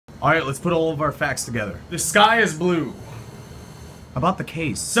Alright, let's put all of our facts together. The sky is blue. About the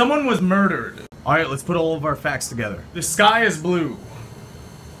case. Someone was murdered. Alright, let's put all of our facts together. The sky is blue.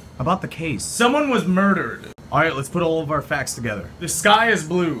 About the case. Someone was murdered. Alright, let's put all of our facts together. The sky is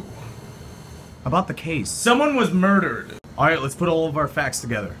blue. About the case. Someone was murdered. Alright, let's put all of our facts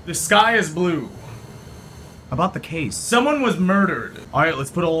together. The sky is blue. About the case. Someone was murdered. Alright, let's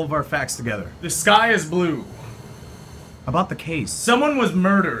put all of our facts together. The sky is blue. About the case. Someone was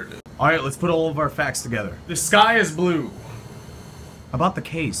murdered. Alright, let's put all of our facts together. The sky is blue. About the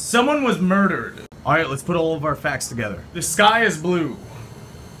case. Someone was murdered. Alright, let's put all of our facts together. The sky is blue.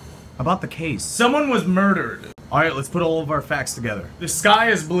 About the case. Someone was murdered. Alright, let's put all of our facts together. The sky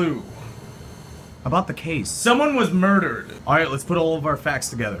is blue. About the case. Someone was murdered. Alright, let's put all of our facts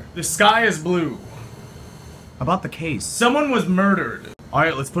together. The sky is blue. About the case. Someone was murdered.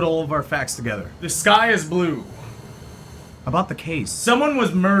 Alright, let's put all of our facts together. The sky is blue. About the case. Someone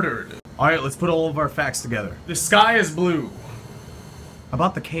was murdered. Alright, let's put all of our facts together. The sky is blue.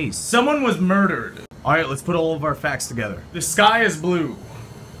 About the case. Someone was murdered. Alright, let's put all of our facts together. The sky is blue.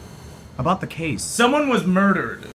 About the case. Someone was murdered.